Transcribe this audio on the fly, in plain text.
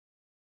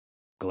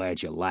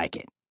Glad you like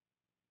it.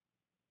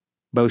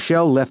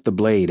 Beauchelle left the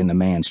blade in the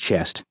man's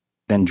chest,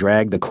 then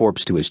dragged the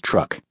corpse to his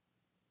truck.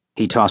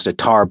 He tossed a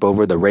tarp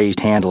over the raised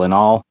handle and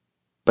all,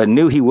 but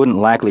knew he wouldn't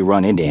likely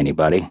run into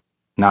anybody,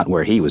 not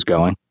where he was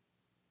going.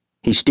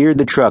 He steered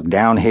the truck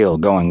downhill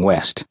going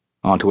west,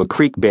 onto a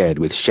creek bed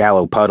with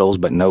shallow puddles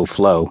but no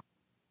flow,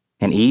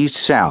 and eased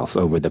south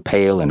over the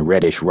pale and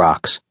reddish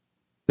rocks,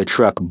 the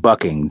truck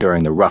bucking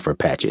during the rougher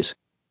patches.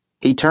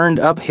 He turned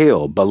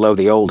uphill below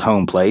the old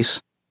home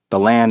place, the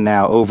land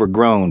now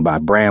overgrown by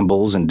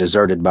brambles and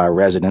deserted by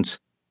residents,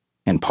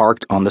 and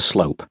parked on the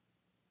slope.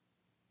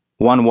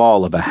 One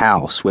wall of a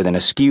house with an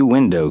askew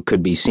window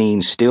could be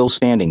seen still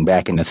standing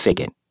back in the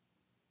thicket.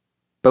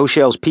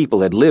 Beauchelle's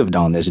people had lived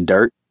on this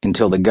dirt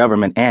until the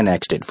government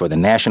annexed it for the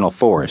National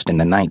Forest in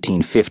the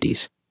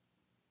 1950s,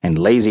 and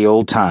lazy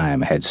old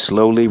time had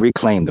slowly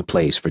reclaimed the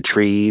place for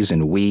trees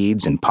and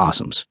weeds and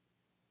possums.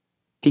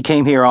 He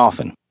came here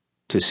often,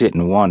 to sit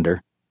and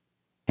wonder,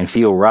 and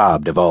feel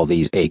robbed of all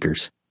these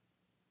acres.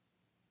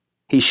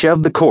 He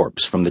shoved the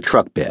corpse from the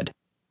truck bed,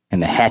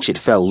 and the hatchet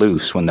fell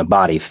loose when the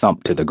body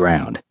thumped to the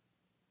ground.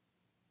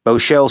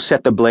 Beauchelle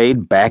set the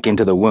blade back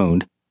into the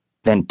wound,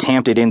 then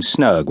tamped it in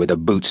snug with a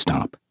boot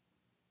stomp.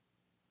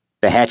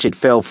 The hatchet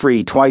fell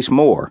free twice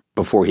more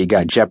before he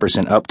got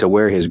Jefferson up to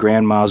where his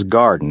grandma's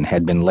garden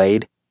had been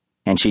laid,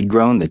 and she'd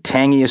grown the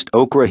tangiest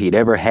okra he'd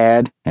ever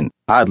had and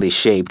oddly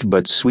shaped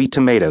but sweet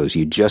tomatoes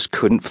you just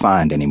couldn't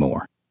find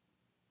anymore.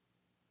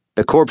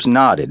 The corpse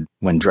nodded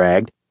when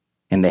dragged,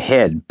 and the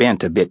head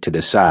bent a bit to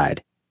the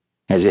side,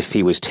 as if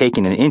he was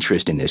taking an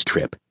interest in this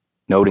trip,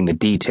 noting the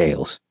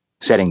details,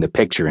 setting the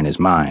picture in his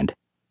mind.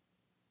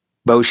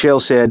 Beauchelle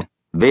said,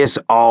 "This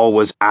all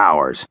was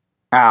ours.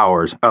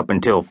 Ours up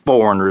until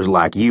foreigners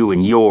like you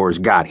and yours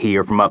got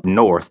here from up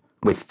north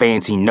with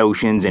fancy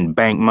notions and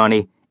bank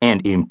money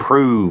and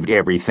improved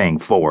everything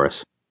for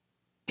us."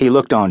 He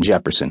looked on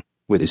Jefferson,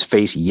 with his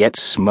face yet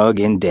smug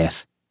in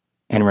death,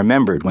 and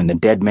remembered when the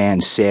dead man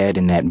said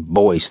in that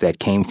voice that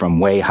came from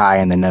way high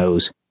in the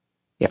nose,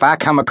 "If I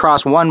come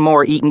across one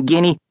more eating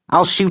guinea,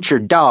 I'll shoot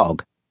your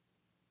dog."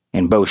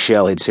 And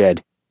Beauchelle had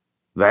said,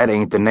 "That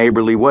ain't the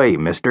neighborly way,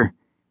 mister.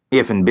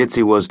 If and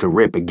Bitsy was to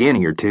rip a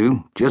guinea or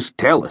two, just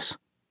tell us."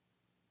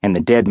 And the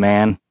dead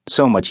man,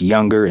 so much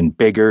younger and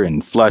bigger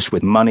and flush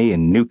with money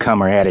and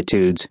newcomer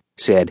attitudes,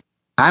 said,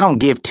 "I don't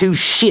give two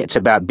shits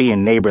about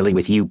being neighborly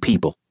with you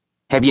people.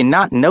 Have you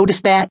not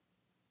noticed that?"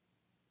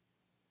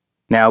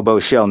 Now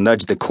Beauchelle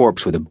nudged the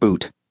corpse with a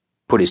boot,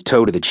 put his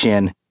toe to the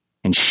chin,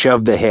 and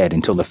shoved the head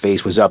until the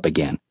face was up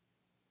again.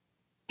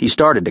 He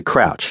started to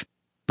crouch,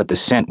 but the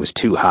scent was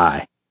too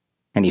high,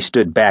 and he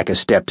stood back a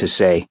step to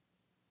say,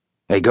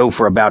 "They go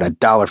for about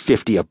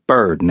 $1.50 a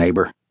bird,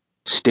 neighbor.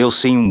 Still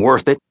seem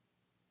worth it?"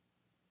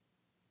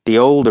 The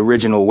old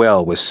original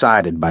well was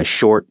sided by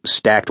short,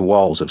 stacked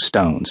walls of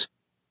stones.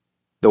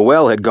 The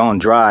well had gone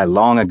dry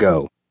long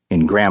ago,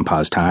 in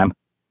Grandpa's time,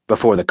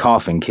 before the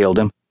coughing killed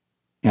him,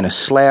 and a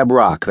slab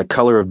rock the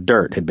color of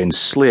dirt had been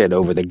slid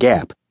over the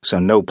gap so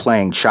no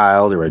playing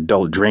child or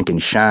adult drinking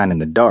shine in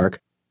the dark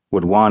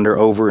would wander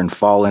over and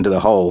fall into the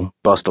hole,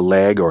 bust a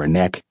leg or a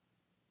neck.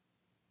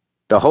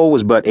 The hole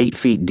was but 8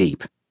 feet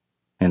deep,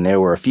 and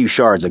there were a few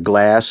shards of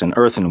glass and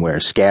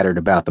earthenware scattered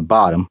about the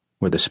bottom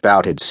where the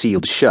spout had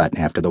sealed shut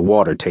after the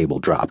water table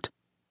dropped.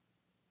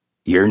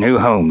 "Your new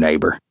home,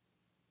 neighbor.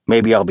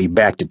 Maybe I'll be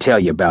back to tell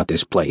you about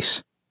this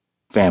place.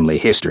 Family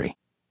history."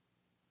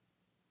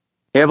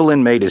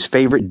 Evelyn made his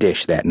favorite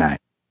dish that night.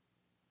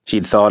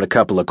 She'd thawed a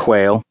couple of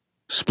quail,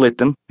 split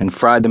them and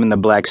fried them in the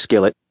black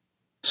skillet,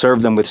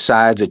 served them with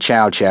sides of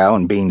chow-chow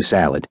and bean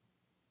salad.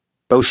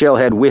 Beauchelle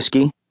had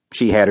whiskey,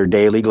 she had her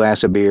daily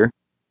glass of beer,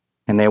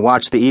 and they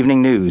watched the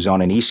evening news on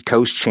an East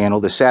Coast channel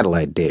the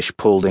satellite dish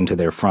pulled into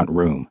their front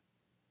room.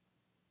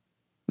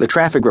 The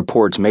traffic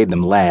reports made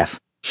them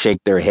laugh,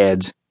 shake their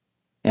heads,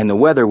 and the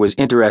weather was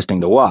interesting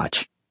to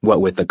watch, what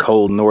with the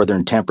cold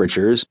northern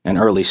temperatures and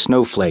early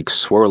snowflakes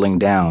swirling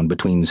down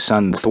between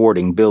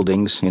sun-thwarting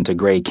buildings into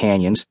gray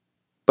canyons,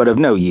 but of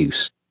no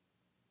use.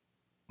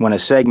 When a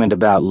segment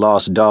about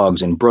lost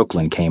dogs in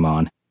Brooklyn came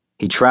on,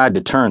 he tried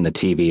to turn the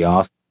TV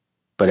off,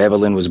 but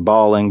Evelyn was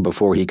bawling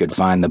before he could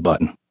find the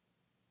button.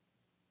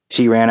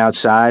 She ran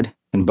outside,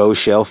 and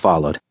Beauchelle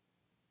followed.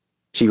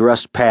 She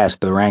rushed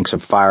past the ranks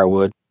of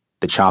firewood,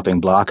 the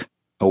chopping block,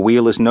 a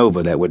wheelless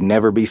Nova that would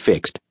never be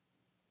fixed,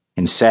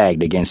 and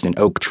sagged against an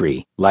oak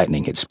tree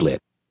lightning had split.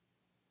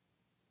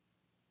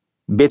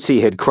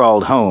 Bitsy had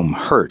crawled home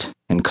hurt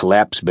and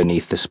collapsed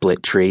beneath the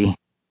split tree,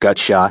 gut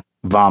shot,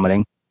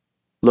 vomiting,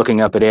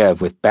 looking up at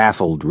Ev with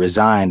baffled,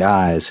 resigned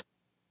eyes,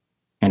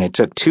 and it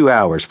took 2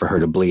 hours for her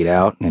to bleed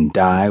out and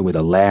die with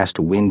a last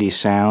windy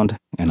sound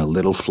and a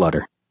little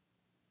flutter.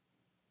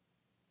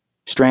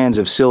 Strands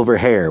of silver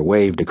hair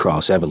waved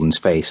across Evelyn's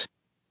face,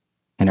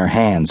 and her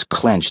hands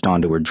clenched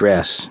onto her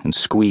dress and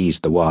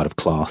squeezed the wad of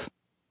cloth.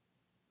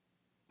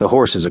 The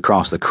horses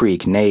across the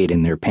creek neighed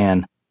in their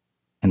pen,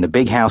 and the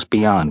big house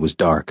beyond was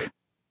dark.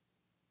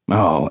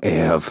 "Oh,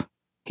 Ev,"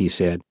 he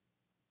said,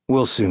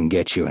 "we'll soon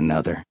get you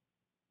another."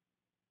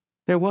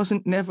 "There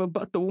wasn't never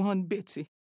but the one, Bitsy."